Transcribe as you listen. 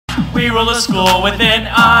We rule the school with an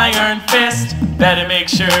iron fist. Better make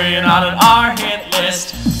sure you're not on our hit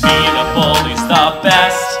list. Being a bully's the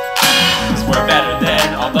best, 'cause we're better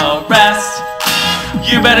than all the rest.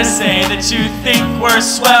 You better say that you think we're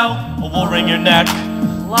swell, or we'll ring your neck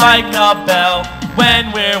like a bell.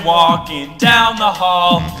 When we're walking down the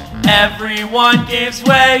hall, everyone gives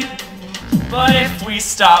way. But if we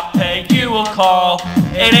stop, hey, you will call.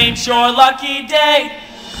 It ain't your lucky day.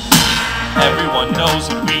 Everyone knows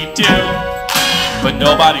what we do, but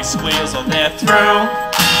nobody squeals or they're through.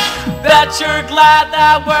 Bet you're glad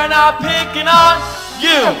that we're not picking on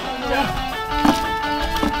you.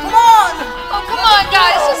 Come on! Oh, come on,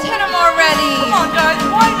 guys, just hit him already. Come on, guys,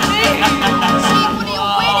 why me? Gee, what are you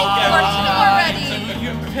waiting for? Hit him already.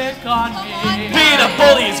 You pick on me. Come on, Being a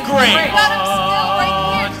bully is great. You got him still right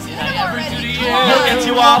here. Just hit him already. Come on. We'll get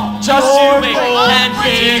you all, just you wait. And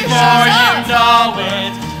before you know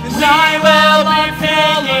it, we will be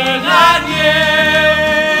picking on you.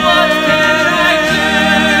 What can I do?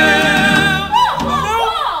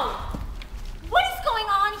 Whoa! What is going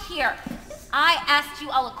on here? I asked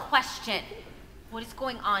you all a question. What is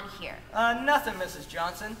going on here? Nothing, Mrs.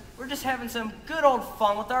 Johnson. We're just having some good old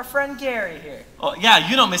fun with our friend Gary here. Oh, yeah,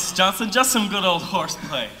 you know, Mrs. Johnson, just some good old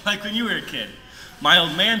horseplay, like when you were a kid. My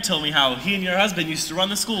old man told me how he and your husband used to run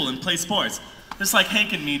the school and play sports, just like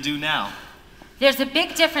Hank and me do now. There's a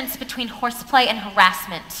big difference between horseplay and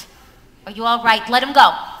harassment. Are you all right? Let him go.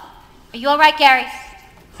 Are you all right, Gary?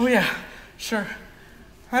 Oh yeah, sure.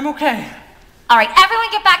 I'm okay. All right, everyone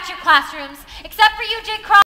get back to your classrooms, except for you, Jake Cross.